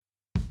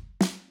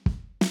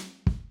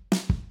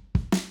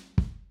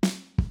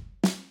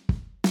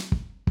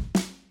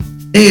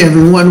Hey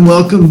everyone,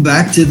 welcome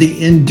back to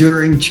the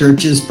Enduring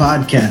Churches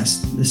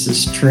podcast. This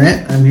is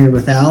Trent. I'm here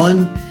with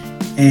Alan.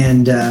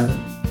 And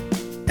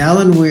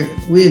Alan,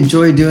 we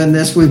enjoy doing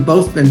this. We've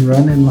both been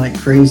running like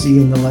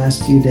crazy in the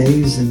last few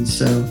days. And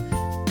so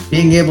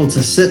being able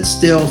to sit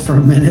still for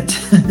a minute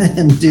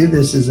and do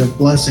this is a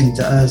blessing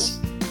to us.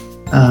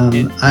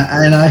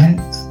 I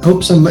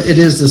hope it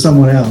is to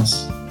someone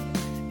else.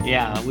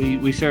 Yeah,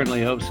 we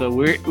certainly hope so.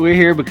 We're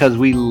here because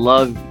we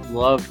love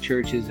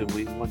churches, and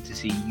we want to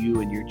see you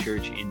and your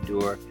church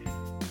endure.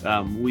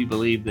 We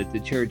believe that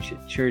the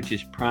church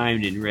is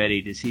primed and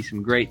ready to see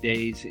some great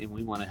days, and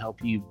we want to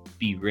help you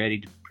be ready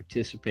to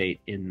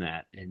participate in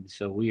that. And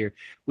so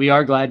we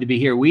are glad to be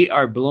here. We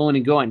are blowing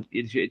and going.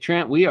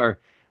 Trent, we are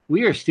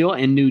still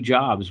in new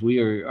jobs. We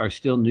are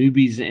still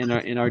newbies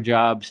in our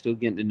jobs, still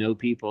getting to know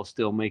people,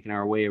 still making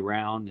our way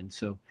around. And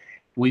so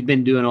we've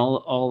been doing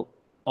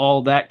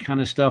all that kind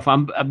of stuff.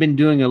 I've been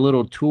doing a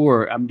little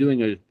tour. I'm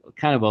doing a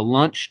kind of a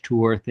lunch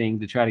tour thing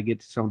to try to get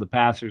to some of the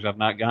pastors I've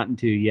not gotten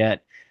to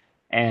yet.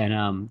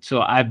 And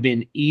so I've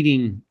been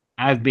eating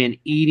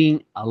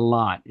a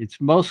lot.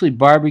 It's mostly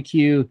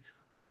barbecue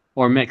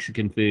or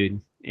Mexican food.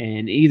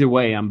 And either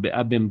way,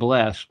 I've been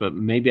blessed, but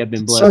maybe I've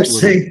been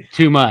blessed a little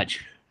too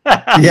much.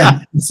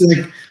 Yeah, it's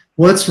like,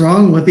 what's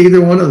wrong with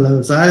either one of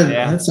those?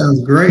 That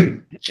sounds great.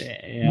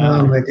 Yeah.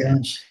 Oh my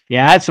gosh.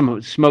 Yeah, I had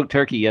some smoked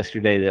turkey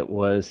yesterday that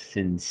was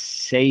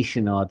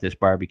sensational at this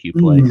barbecue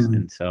place,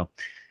 and so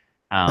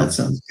that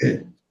sounds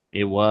good.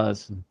 It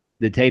was.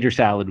 The tater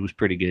salad was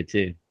pretty good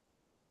too.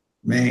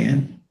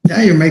 Man,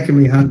 now you're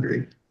making me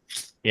hungry.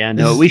 Yeah,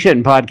 no, we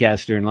shouldn't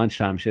podcast during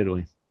lunchtime, should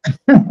we?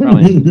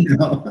 Probably,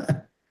 no.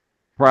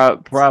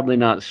 Probably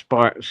not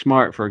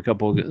smart for a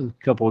couple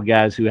of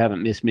guys who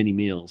haven't missed many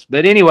meals.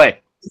 But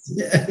anyway,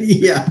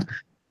 yeah.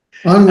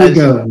 On we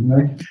go.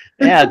 Right?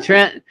 Yeah,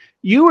 Trent,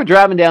 you were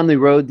driving down the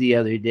road the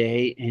other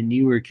day, and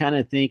you were kind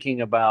of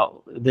thinking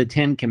about the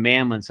Ten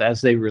Commandments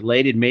as they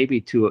related maybe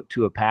to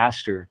a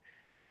pastor,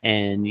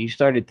 and you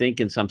started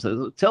thinking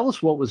something. Tell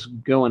us what was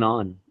going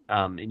on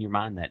in your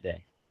mind that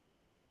day.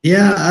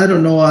 Yeah, I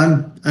don't know.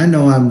 I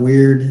know I'm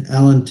weird.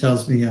 Alan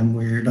tells me I'm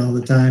weird all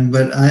the time,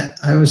 but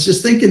I was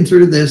just thinking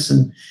through this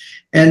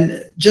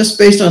and just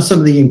based on some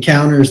of the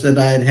encounters that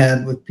I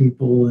had with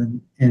people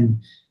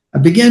and I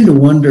began to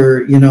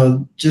wonder,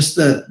 just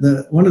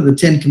the one of the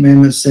Ten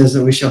Commandments says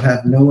that we shall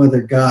have no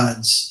other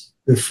gods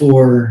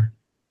before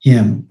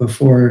him,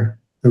 before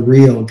the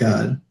real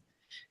God.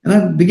 And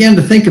I began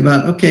to think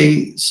about,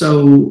 okay,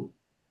 so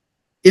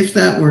if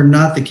that were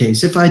not the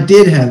case, if I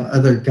did have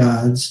other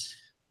gods,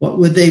 what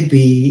would they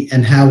be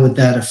and how would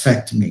that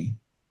affect me?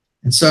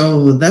 And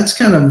so that's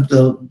kind of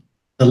the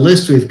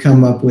list we've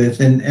come up with.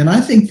 And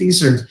I think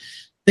these are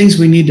things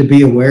we need to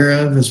be aware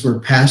of as we're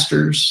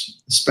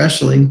pastors,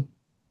 especially.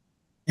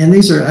 And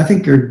these I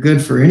think, are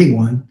good for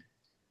anyone.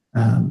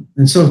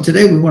 And so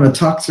today we want to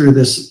talk through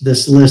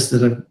this list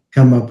that I've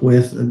come up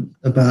with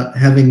about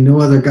having no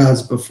other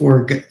gods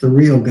before the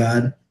real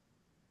God,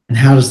 and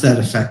how does that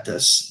affect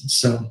us?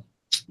 So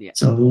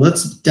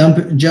let's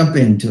jump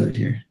into it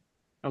here.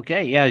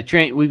 Okay, yeah,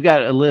 Trent, we've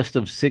got a list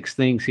of 6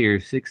 things here,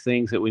 6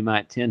 things that we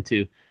might tend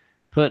to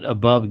put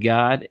above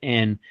God,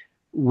 and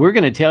we're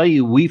going to tell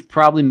you we've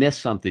probably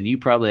missed something. You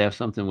probably have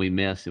something we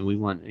missed, and we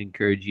want to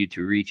encourage you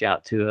to reach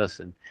out to us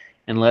and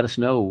let us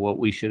know what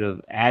we should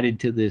have added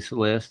to this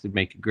list to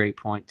make a great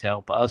point to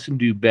help us and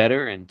do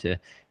better and to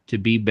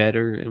be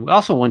better. And we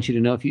also want you to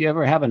know if you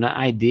ever have an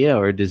idea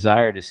or a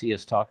desire to see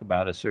us talk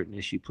about a certain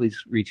issue,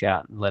 please reach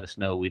out and let us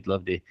know. We'd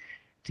love to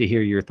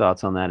hear your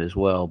thoughts on that as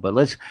well. But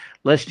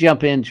let's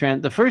jump in,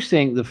 Trent. The first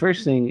thing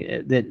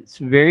that's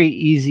very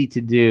easy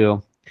to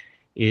do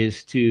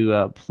is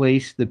to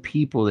place the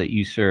people that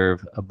you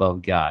serve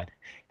above God.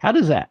 How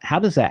does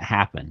that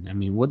happen? I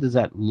mean, what does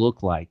that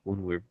look like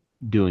when we're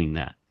doing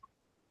that?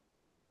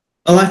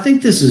 Well, I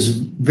think this is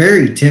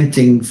very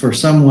tempting for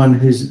someone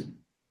who's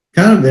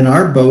kind of in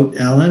our boat,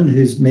 Alan,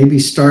 who's maybe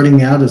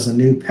starting out as a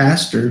new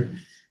pastor.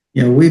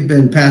 We've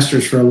been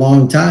pastors for a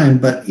long time,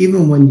 but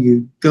even when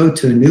you go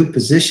to a new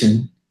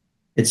position,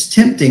 it's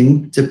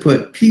tempting to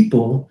put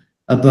people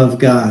above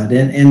God.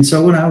 And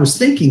so when I was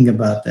thinking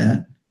about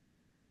that,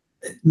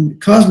 it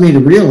caused me to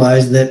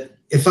realize that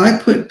if I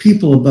put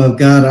people above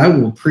God, I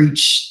will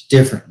preach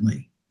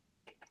differently.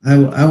 I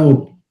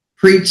will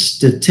preach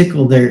to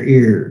tickle their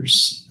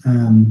ears.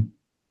 And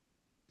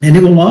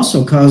it will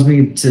also cause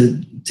me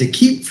to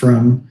keep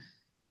from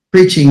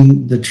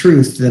preaching the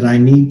truth that I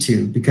need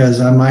to, because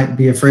I might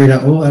be afraid I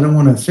don't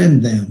want to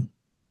offend them,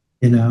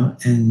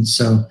 and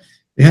so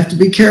we have to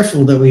be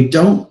careful that we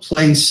don't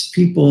place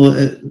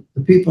the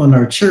people in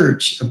our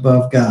church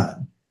above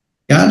God.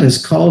 God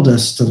has called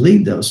us to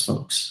lead those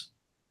folks.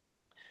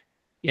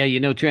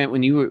 Yeah, Trent,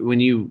 when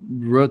you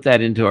wrote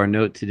that into our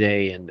note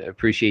today, and I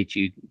appreciate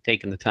you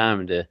taking the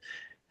time to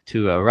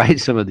write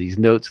some of these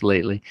notes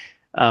lately.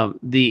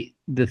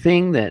 The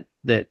thing that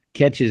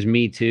catches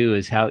me too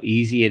is how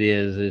easy it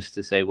is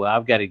to say, well,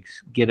 I've got to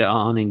get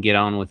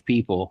on with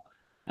people,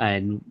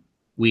 and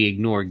we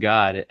ignore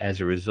God as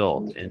a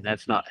result, and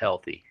that's not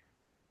healthy.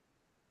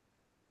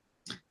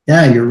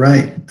 Yeah, you're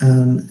right.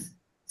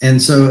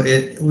 And so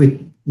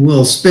we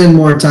will spend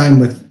more time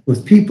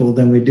with people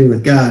than we do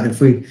with God if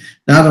we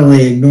not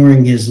only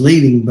ignoring his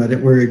leading, but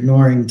we're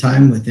ignoring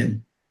time with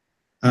him.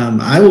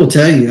 I will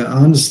tell you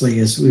honestly,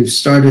 as we've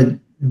started,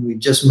 we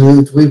just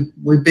moved.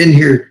 We've been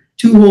here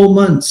 2 whole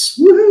months.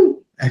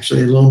 Woohoo!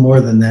 Actually, a little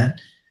more than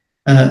that.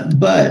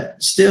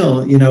 But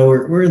still,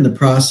 we're in the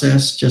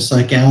process, just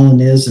like Alan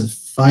is, of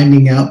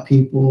finding out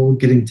people,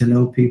 getting to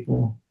know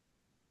people,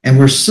 and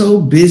we're so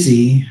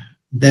busy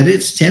that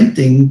it's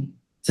tempting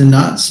to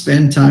not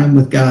spend time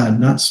with God,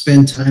 not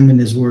spend time in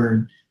His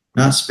Word,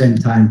 not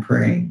spend time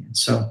praying.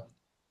 So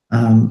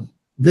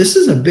this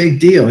is a big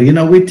deal.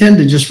 We tend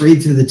to just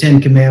read through the Ten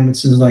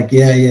Commandments and like,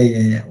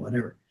 yeah,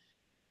 whatever.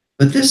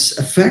 But this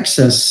affects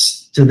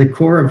us to the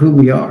core of who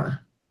we are.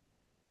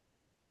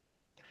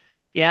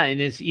 Yeah,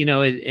 and it's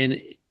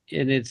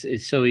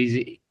it's so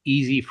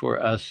easy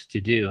for us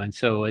to do, and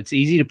so it's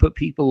easy to put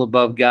people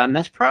above God, and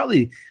that's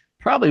probably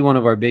one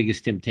of our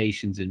biggest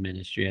temptations in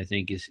ministry. I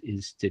think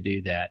is to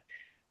do that.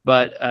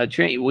 But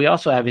we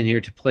also have in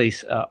here to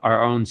place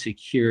our own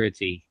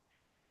security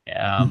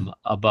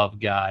above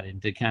God,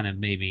 and to kind of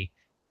maybe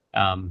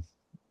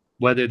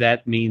whether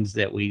that means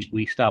that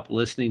we stop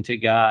listening to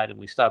God and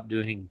we stop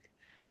doing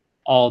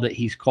all that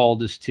he's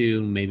called us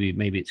to.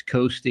 Maybe it's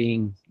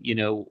coasting.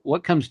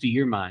 What comes to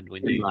your mind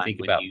when you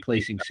think about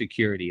placing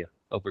security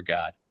over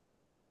God?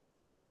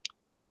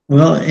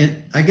 Well,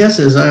 I guess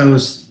as I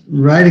was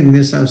writing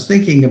this, I was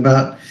thinking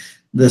about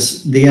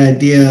the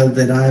idea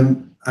that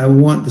I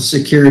want the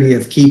security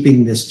of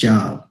keeping this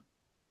job,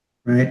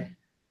 right?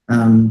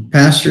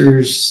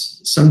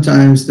 Pastors,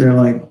 sometimes they're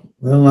like,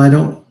 well, I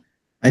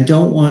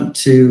don't want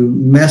to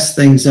mess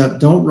things up.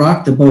 Don't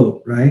rock the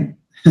boat, right?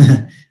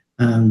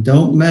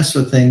 Don't mess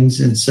with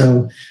things. And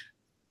so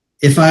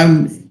if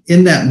I'm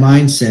in that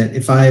mindset,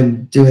 if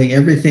I'm doing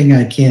everything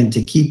I can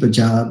to keep a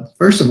job,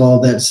 first of all,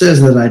 that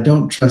says that I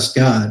don't trust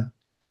God.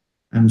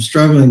 I'm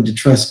struggling to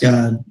trust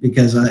God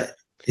because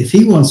if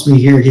he wants me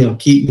here, he'll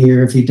keep me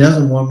here. If he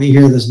doesn't want me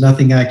here, there's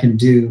nothing I can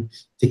do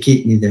to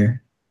keep me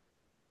there.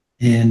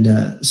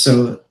 And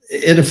so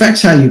it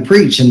affects how you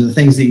preach and the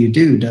things that you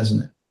do,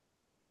 doesn't it?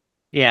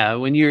 Yeah,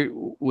 when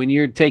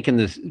you're taking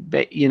this,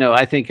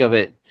 I think of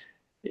it,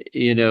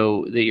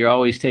 that you're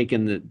always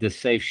taking the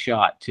safe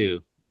shot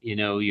too.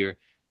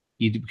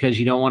 Because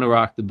you don't want to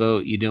rock the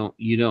boat, you don't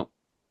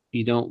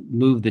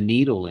move the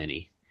needle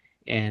any.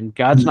 And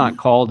God's not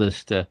called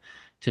us to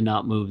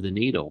not move the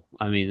needle.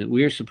 I mean,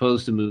 we're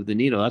supposed to move the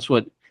needle. That's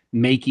what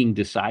making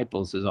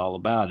disciples is all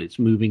about. It's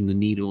moving the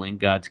needle in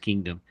God's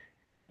kingdom.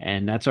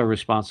 And that's our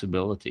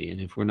responsibility. And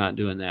if we're not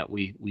doing that,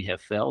 we have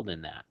failed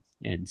in that.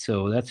 And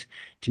so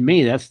to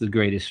me, that's the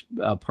greatest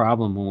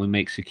problem when we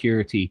make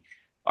security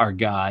our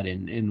God,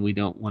 and we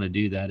don't want to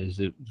do that, is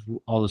that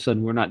all of a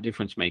sudden we're not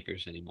difference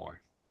makers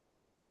anymore.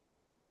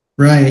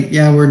 Right.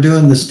 Yeah, we're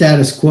doing the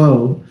status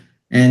quo.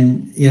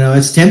 And,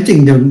 it's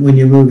tempting when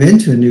you move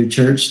into a new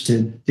church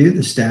to do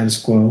the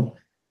status quo,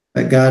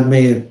 but God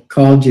may have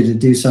called you to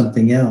do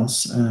something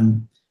else.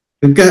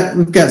 We've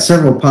got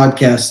several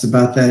podcasts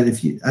about that.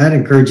 I'd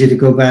encourage you to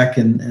go back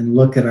and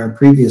look at our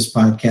previous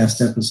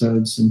podcast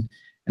episodes and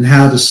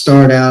how to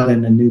start out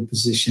in a new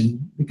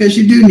position, because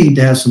you do need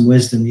to have some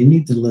wisdom. You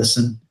need to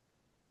listen,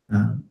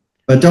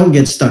 but don't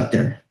get stuck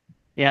there.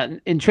 Yeah,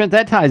 and Trent,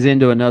 that ties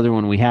into another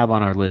one we have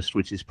on our list,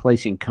 which is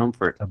placing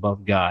comfort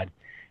above God.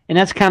 And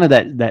that's kind of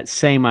that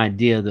same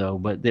idea, though,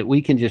 but that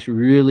we can just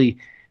really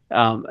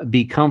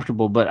be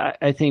comfortable. But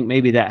I think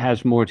maybe that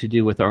has more to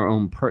do with our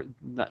own,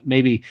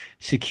 maybe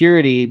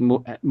security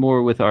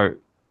more with our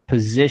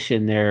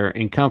position there,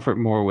 and comfort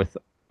more with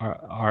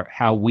our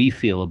how we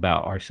feel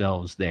about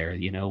ourselves there.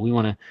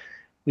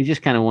 We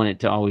just kind of want it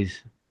to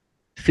always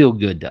feel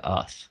good to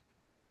us.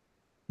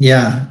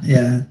 Yeah.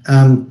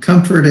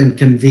 Comfort and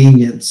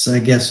convenience, I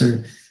guess,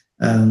 are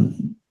a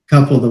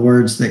couple of the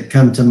words that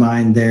come to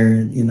mind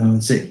there.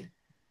 Say,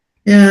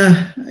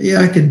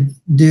 I could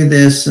do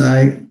this,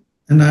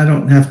 and I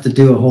don't have to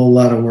do a whole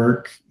lot of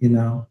work.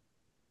 Are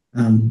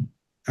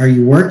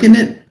you working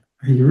it?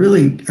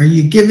 Are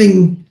you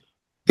giving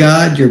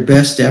God your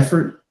best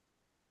effort?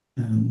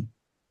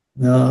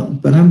 Well,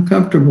 but I'm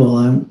comfortable.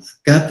 I've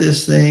got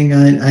this thing.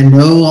 I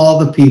know all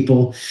the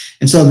people,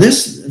 and so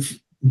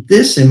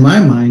this in my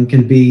mind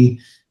can be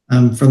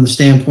from the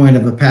standpoint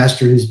of a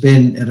pastor who's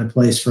been at a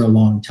place for a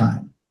long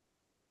time.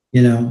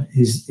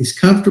 He's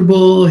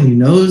comfortable, he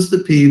knows the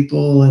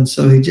people, and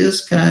so he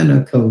just kind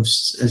of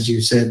coasts, as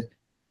you said.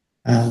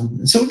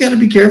 So we got to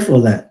be careful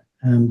of that,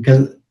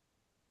 because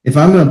if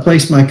I'm going to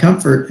place my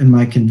comfort and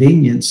my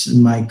convenience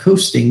and my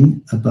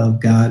coasting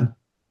above God,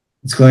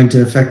 it's going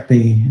to affect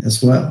me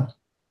as well.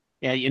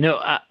 Yeah,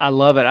 I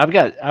love it.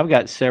 I've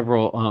got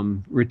several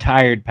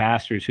retired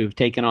pastors who have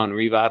taken on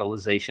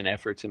revitalization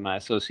efforts in my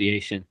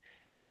association,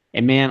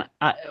 and man,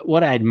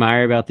 what I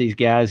admire about these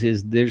guys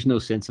is there's no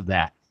sense of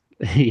that.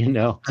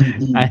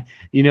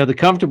 The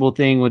comfortable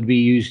thing would be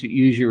use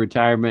your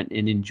retirement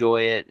and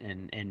enjoy it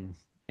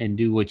and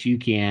do what you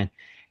can,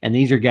 And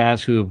these are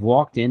guys who have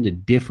walked into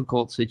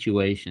difficult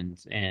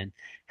situations and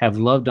have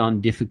loved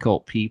on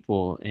difficult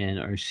people and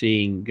are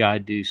seeing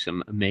God do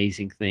some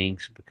amazing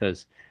things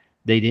because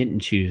they didn't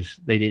choose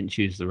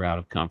the route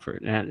of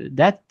comfort. And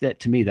that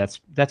to me, that's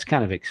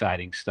kind of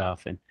exciting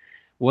stuff. And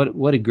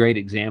what a great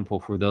example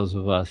for those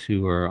of us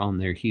who are on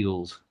their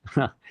heels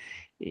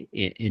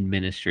in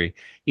ministry.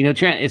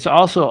 Trent, it's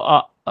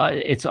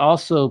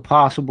also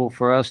possible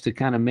for us to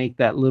kind of make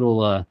that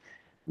little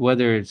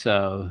whether it's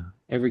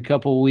every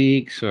couple of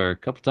weeks or a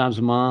couple times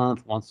a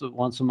month, once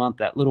a month,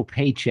 that little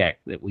paycheck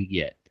that we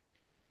get.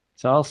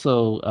 It's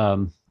also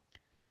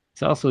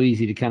it's also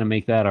easy to kind of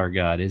make that our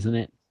God, isn't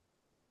it?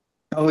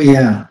 Oh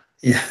yeah,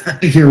 yeah,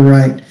 you're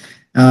right.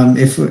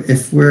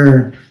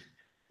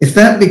 If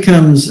that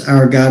becomes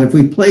our God, if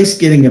we place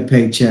getting a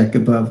paycheck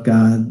above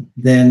God,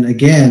 then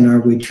again,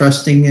 are we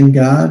trusting in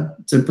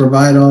God to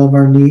provide all of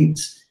our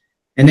needs?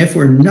 And if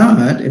we're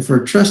not, if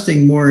we're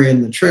trusting more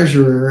in the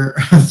treasurer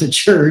of the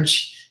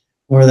church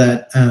or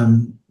that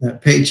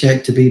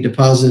paycheck to be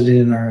deposited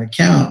in our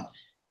account,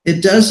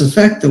 it does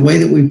affect the way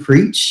that we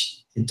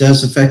preach. It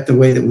does affect the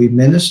way that we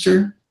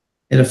minister.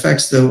 It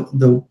affects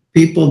the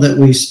people that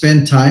we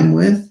spend time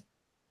with.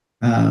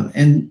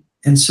 And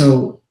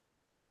so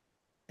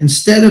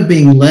instead of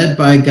being led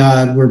by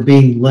God, we're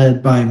being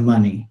led by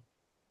money.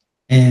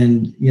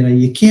 And,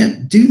 you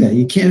can't do that.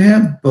 You can't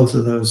have both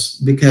of those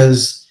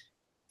because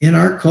in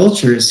our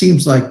culture, it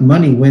seems like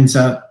money wins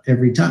out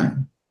every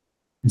time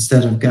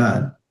instead of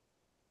God.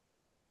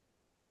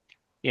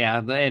 Yeah,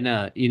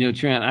 and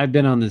Trent, I've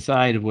been on the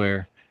side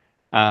where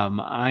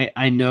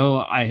I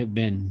know I have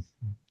been,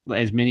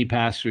 as many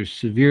pastors,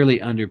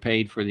 severely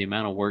underpaid for the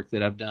amount of work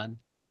that I've done.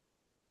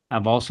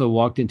 I've also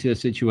walked into a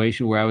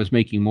situation where I was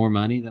making more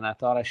money than I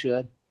thought I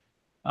should.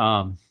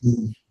 Um,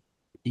 Mhm.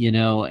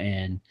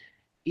 and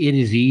it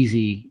is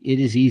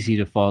easy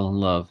to fall in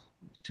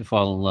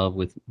love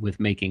with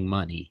making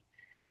money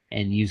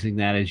and using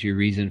that as your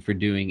reason for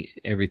doing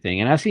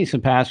everything. And I've seen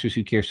some pastors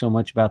who care so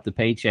much about the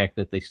paycheck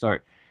that they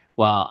start,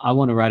 well, I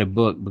want to write a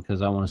book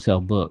because I want to sell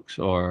books,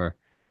 or,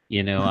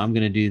 I'm going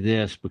to do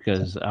this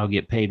because I'll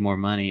get paid more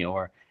money,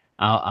 or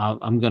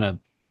I'm going to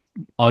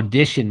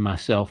audition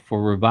myself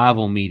for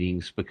revival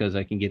meetings because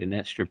I can get an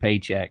extra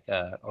paycheck,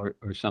 or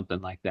something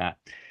like that.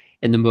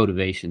 And the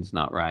motivation's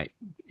not right.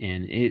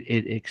 And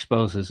it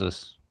exposes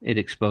us. It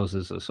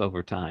exposes us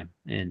over time.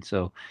 And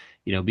so,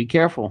 be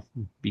careful.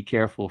 Be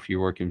careful if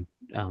you're working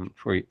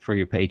for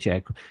your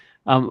paycheck.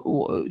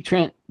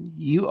 Trent,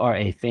 you are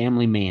a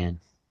family man.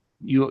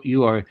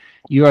 You are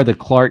the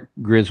Clark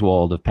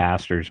Griswold of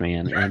pastors,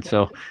 man. And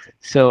so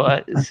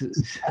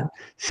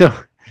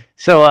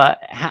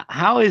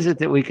how is it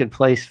that we could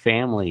place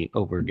family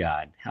over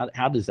God?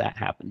 How does that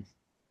happen?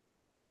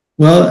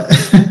 Well,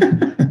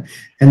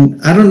 and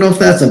I don't know if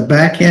that's a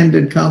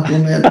backhanded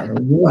compliment or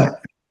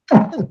what,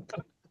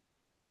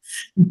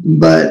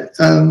 but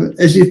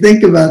as you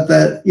think about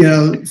that,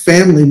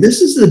 family,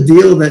 this is a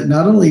deal that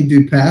not only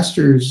do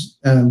pastors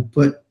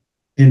put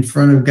in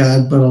front of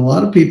God, but a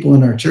lot of people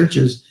in our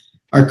churches,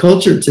 our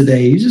culture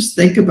today. You just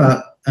think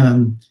about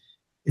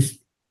if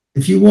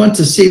if you want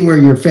to see where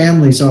your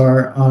families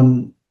are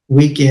on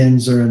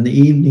weekends or in the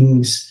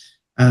evenings,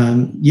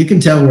 you can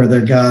tell where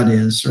their God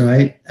is,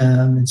 right?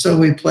 And so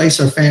we place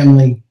our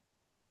family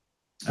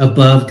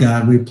above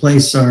God. We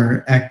place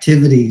our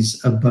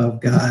activities above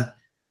God.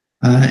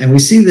 And we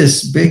see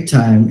this big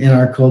time in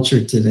our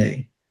culture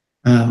today.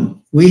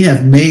 We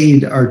have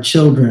made our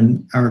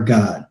children our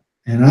God.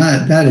 And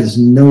that is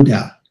no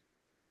doubt.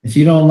 If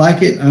you don't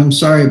like it, I'm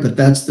sorry, but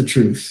that's the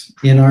truth.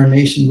 In our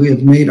nation, we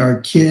have made our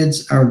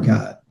kids our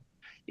God.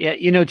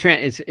 Yeah,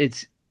 Trent,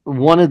 it's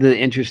one of the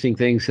interesting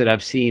things that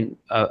I've seen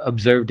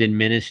observed in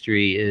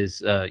ministry is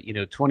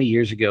 20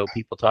 years ago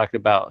people talked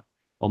about,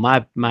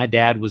 well, my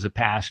dad was a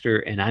pastor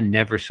and I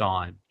never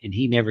saw him and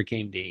he never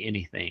came to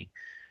anything,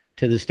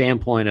 to the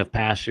standpoint of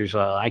pastors,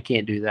 well, I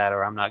can't do that,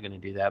 or I'm not going to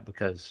do that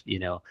because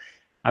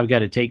I've got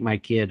to take my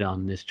kid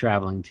on this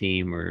traveling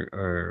team, or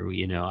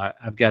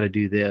I've got to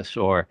do this,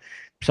 or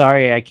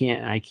sorry, I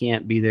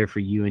can't be there for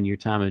you in your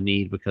time of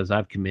need because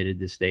I've committed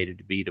this day to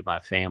be to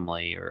my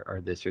family,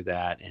 or this or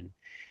that. And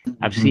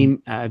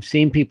Mhm. I've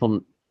seen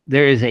people,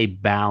 there is a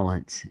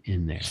balance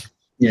in there,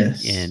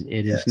 Yes. and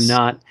it is Yes.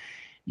 not,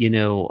 you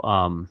know,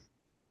 um,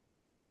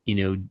 you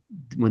know,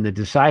 when the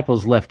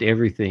disciples left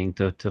everything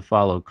to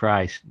follow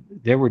Christ,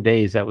 there were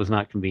days that was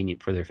not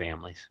convenient for their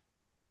families.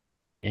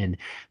 And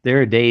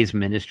there are days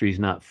ministry is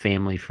not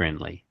family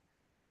friendly.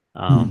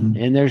 Mhm.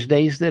 And there's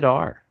days that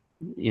are,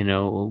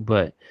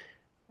 but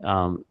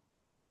um,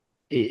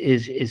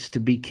 is to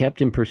be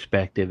kept in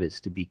perspective. It's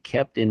to be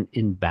kept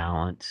in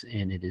balance,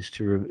 and it is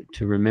to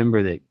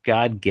remember that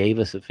God gave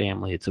us a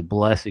family. It's a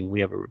blessing. We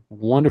have a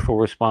wonderful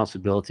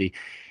responsibility,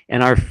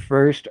 and our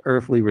first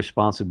earthly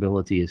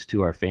responsibility is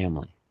to our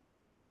family.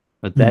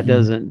 But that Mhm.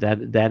 doesn't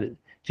that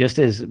just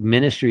as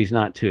ministry is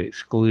not to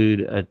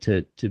exclude,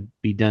 to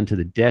be done to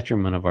the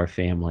detriment of our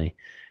family.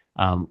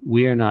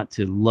 We are not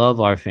to love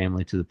our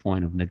family to the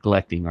point of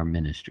neglecting our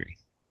ministry.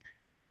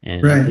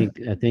 And I Right.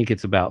 think I think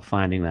it's about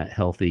finding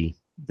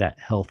that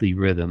healthy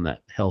rhythm,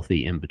 that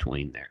healthy in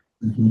between there.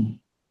 Mhm.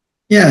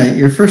 Yeah,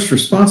 your first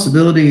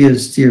responsibility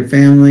is to your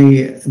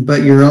family,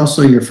 but you're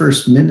also your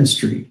first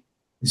ministry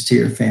is to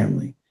your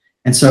family.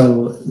 And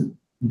so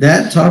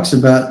that talks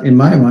about, in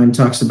my mind,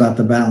 talks about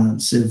the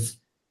balance. If,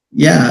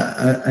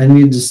 yeah, I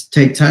need to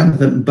take time with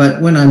them,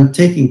 but when I'm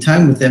taking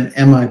time with them,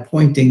 am I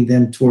pointing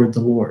them toward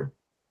the Lord?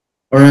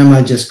 Or am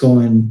I just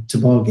going to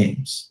ball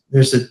games?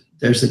 There's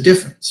a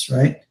difference,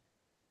 right?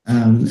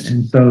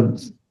 And so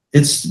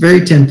it's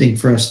very tempting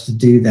for us to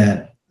do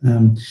that.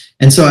 And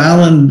so,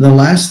 Alan, the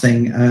last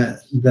thing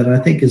that I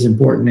think is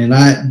important, and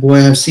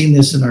I've seen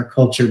this in our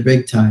culture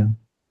big time,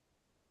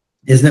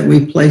 is that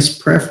we place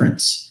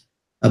preference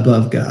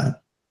above God.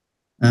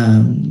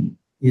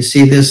 You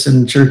see this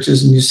in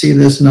churches, and you see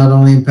this not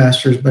only in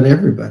pastors, but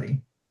everybody.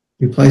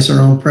 We place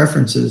our own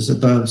preferences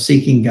above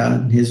seeking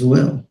God and His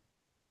will.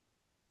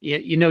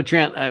 Yeah,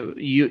 Trent,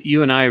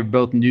 you and I are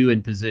both new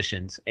in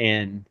positions,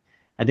 and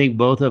I think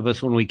both of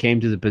us, when we came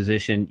to the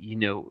position,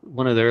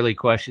 one of the early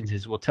questions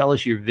is, well, tell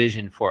us your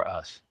vision for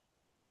us.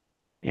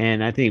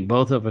 And I think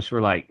both of us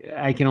were like,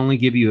 I can only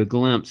give you a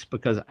glimpse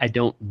because I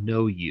don't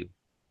know you.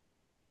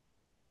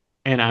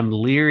 And I'm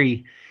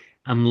leery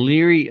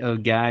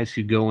of guys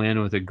who go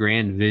in with a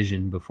grand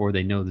vision before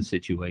they know the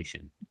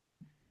situation.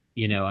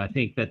 I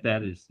think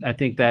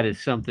that is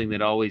something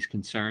that always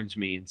concerns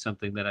me, and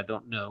something that I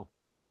don't know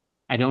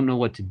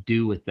what to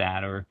do with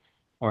that, or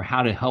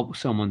how to help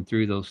someone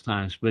through those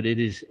times. But it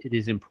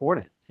is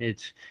important.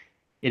 It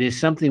is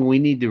something we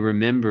need to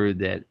remember,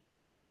 that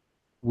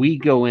we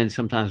go in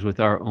sometimes with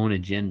our own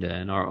agenda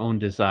and our own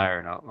desire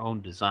and our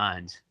own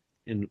designs,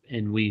 and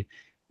we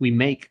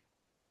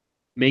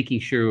making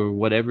sure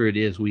whatever it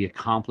is, we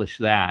accomplish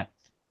that,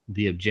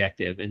 the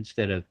objective,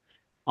 instead of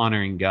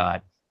honoring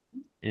God.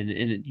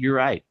 And you're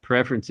right,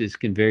 preferences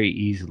can very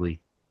easily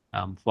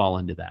fall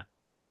into that.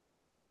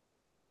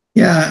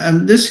 Yeah,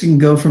 and this can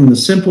go from the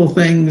simple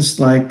things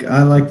like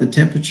I like the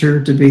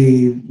temperature to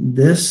be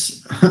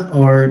this,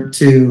 or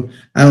to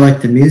I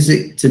like the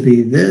music to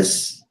be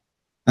this.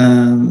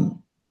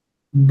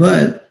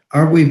 But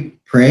are we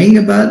praying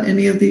about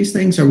any of these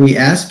things? Are we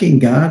asking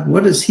God,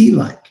 what does He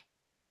like?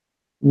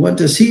 What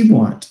does He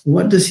want?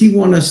 What does He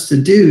want us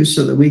to do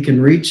so that we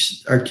can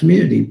reach our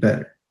community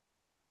better?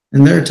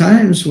 And there are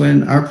times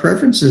when our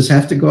preferences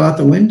have to go out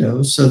the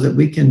window so that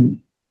we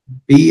can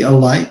be a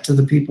light to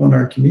the people in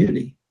our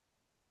community.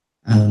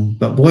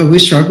 But boy, we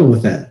struggle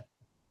with that.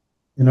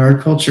 In our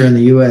culture in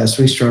the U.S.,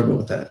 we struggle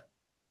with that.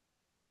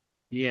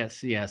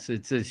 Yes,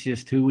 it's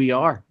just who we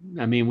are.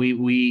 I mean,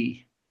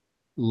 we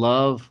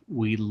love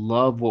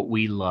what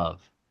we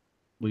love.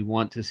 We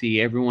want to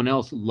see everyone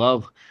else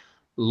love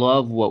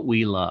what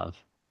we love,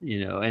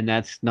 and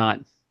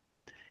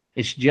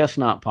it's just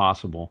not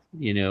possible.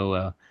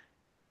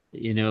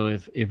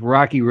 If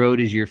Rocky Road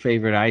is your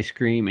favorite ice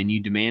cream and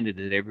you demanded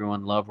that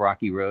everyone love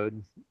Rocky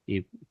Road,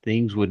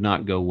 things would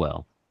not go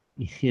well.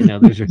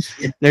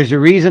 There's a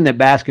reason that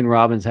Baskin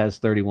Robbins has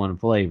 31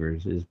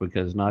 flavors, is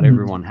because not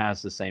everyone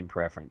has the same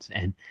preference,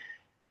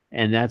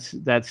 and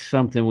that's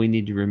something we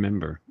need to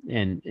remember.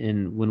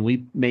 And when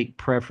we make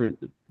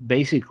preference,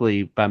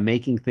 basically by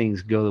making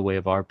things go the way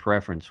of our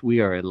preference,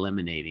 we are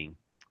eliminating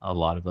a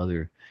lot of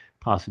other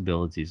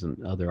possibilities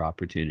and other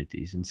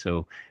opportunities. And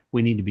so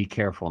we need to be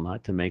careful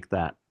not to make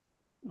that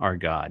our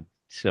God.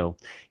 So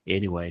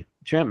anyway,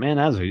 Trent, man,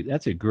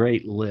 that's a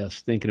great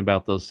list, thinking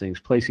about those things,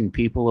 placing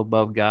people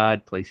above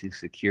God, placing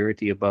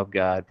security above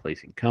God,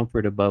 placing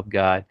comfort above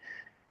God.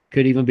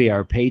 Could even be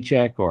our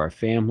paycheck or our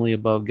family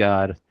above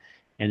God.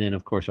 And then,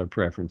 of course, our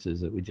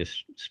preferences that we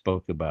just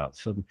spoke about.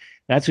 So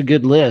that's a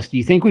good list. Do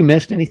you think we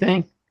missed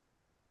anything?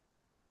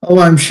 Oh,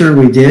 I'm sure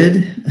we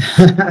did.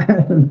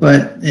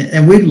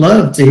 And we'd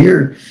love to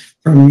hear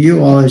from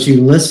you all as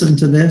you listen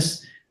to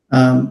this.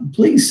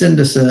 Please send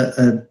us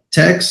a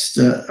text,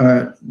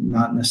 or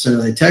not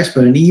necessarily a text,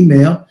 but an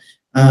email.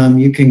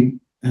 You can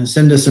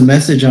send us a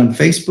message on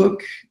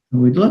Facebook.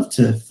 We'd love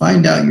to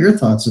find out your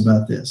thoughts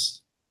about this.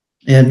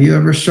 Have you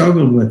ever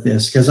struggled with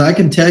this? Because I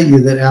can tell you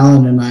that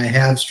Alan and I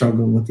have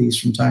struggled with these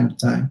from time to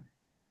time,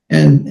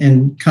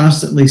 and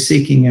constantly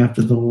seeking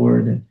after the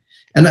Lord.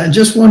 And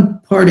just one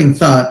parting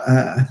thought,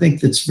 I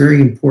think that's very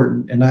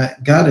important, and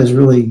God has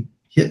really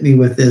hit me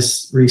with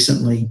this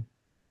recently,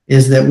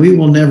 is that we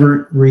will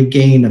never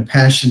regain a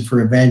passion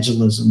for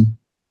evangelism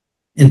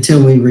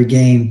until we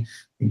regain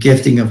the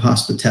gifting of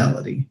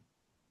hospitality.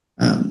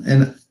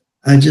 And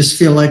I just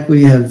feel like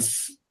we have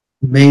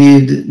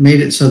made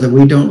it so that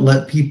we don't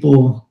let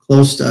people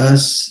close to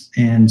us.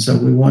 And so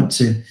we want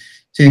to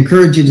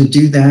encourage you to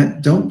do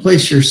that. Don't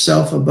place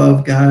yourself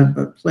above God,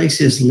 but place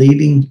His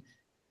leading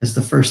as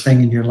the first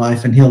thing in your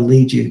life, and He'll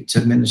lead you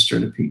to minister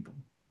to people.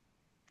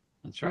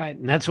 That's right.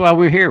 And that's why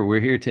we're here. We're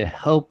here to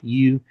help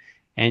you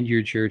and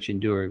your church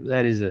endure.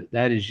 That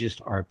is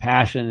just our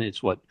passion.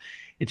 It's what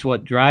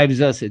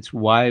drives us. It's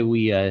why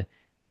we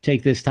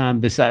take this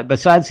time,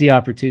 besides the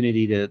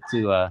opportunity to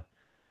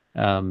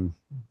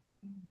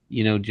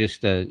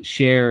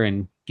share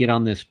and get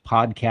on this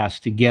podcast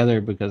together,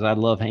 because I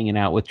love hanging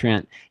out with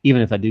Trent,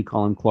 even if I do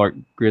call him Clark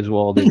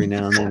Griswold every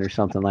now and then or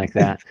something like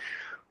that.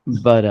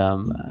 But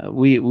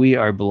we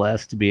are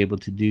blessed to be able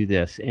to do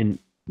this, and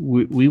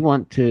we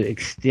want to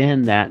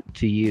extend that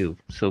to you.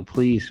 So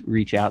please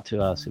reach out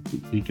to us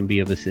if we can be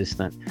of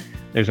assistance.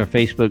 There's our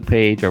Facebook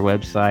page, our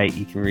website.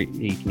 You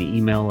can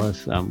email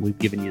us. We've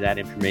given you that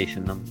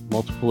information on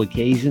multiple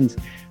occasions.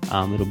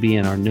 It'll be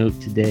in our note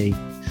today.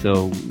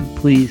 So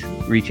please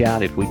reach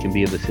out if we can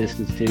be of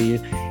assistance to you,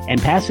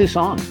 and pass this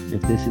on.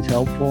 If this is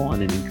helpful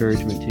and an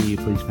encouragement to you,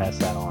 please pass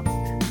that on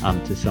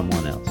to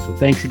someone else. So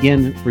thanks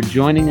again for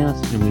joining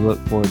us, and we look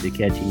forward to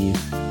catching you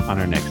on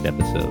our next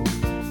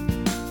episode.